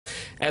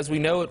As we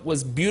know, it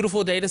was a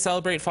beautiful day to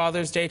celebrate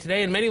Father's Day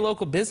today, and many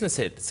local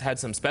businesses had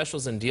some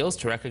specials and deals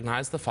to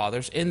recognize the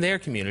fathers in their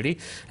community.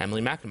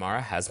 Emily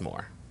McNamara has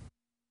more.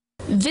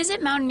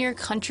 Visit Mountaineer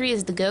Country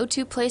is the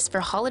go-to place for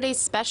holiday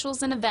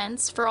specials and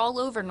events for all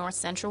over north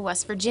central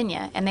West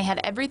Virginia, and they had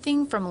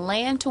everything from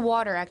land to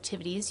water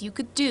activities you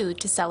could do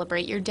to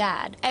celebrate your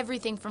dad.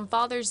 Everything from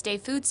Father's Day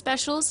food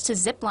specials to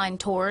zipline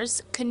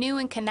tours, canoe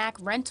and kayak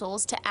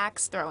rentals to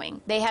axe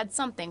throwing. They had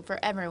something for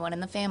everyone in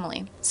the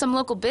family. Some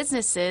local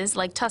businesses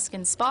like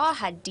Tuscan Spa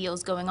had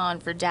deals going on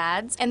for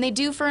dads, and they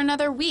do for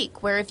another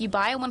week, where if you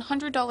buy a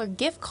 $100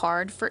 gift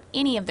card for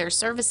any of their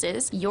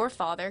services, your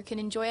father can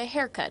enjoy a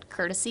haircut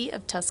courtesy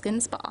of Tuscan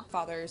Spa.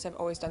 Fathers have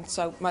always done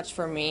so much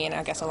for me, and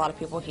I guess a lot of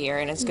people here,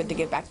 and it's good to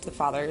give back to the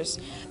fathers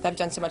that have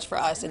done so much for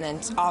us and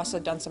then also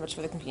done so much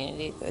for the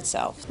community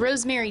itself.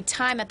 Rosemary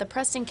Time at the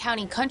Preston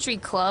County Country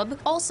Club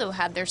also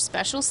had their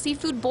special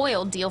seafood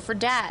boil deal for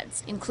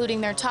dads,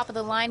 including their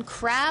top-of-the-line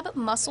crab,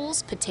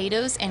 mussels,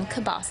 potatoes, and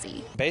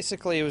kibasi.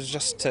 Basically, it was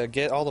just to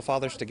get all the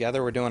fathers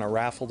together. We're doing a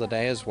raffle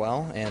today as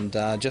well, and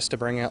just to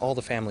bring all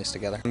the families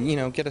together. You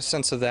know, get a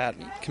sense of that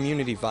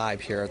community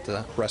vibe here at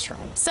the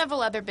restaurant.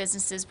 Several other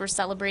businesses were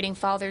celebrating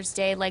Father's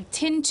Day, like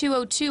Tin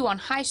 202 on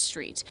High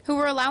Street, who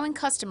were allowing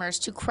customers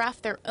to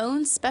craft their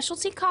own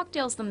specialty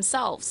cocktails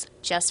themselves,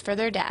 just for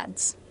their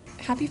dads.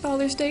 Happy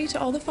Father's Day to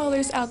all the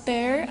fathers out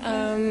there.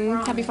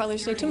 Happy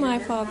Father's Day to my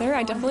father.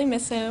 I definitely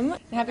miss him.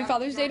 Happy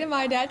Father's Day to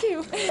my dad,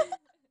 too.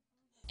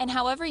 And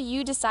however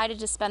you decided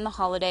to spend the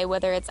holiday,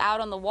 whether it's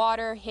out on the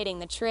water, hitting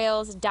the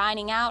trails,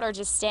 dining out, or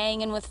just staying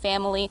in with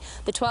family,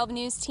 the 12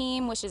 News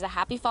team wishes a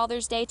happy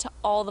Father's Day to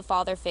all the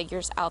father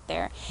figures out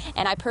there.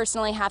 And I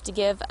personally have to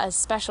give a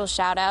special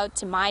shout out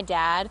to my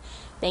dad.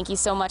 Thank you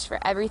so much for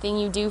everything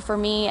you do for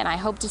me, and I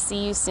hope to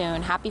see you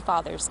soon. Happy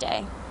Father's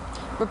Day.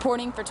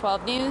 Reporting for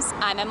 12 News,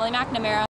 I'm Emily McNamara.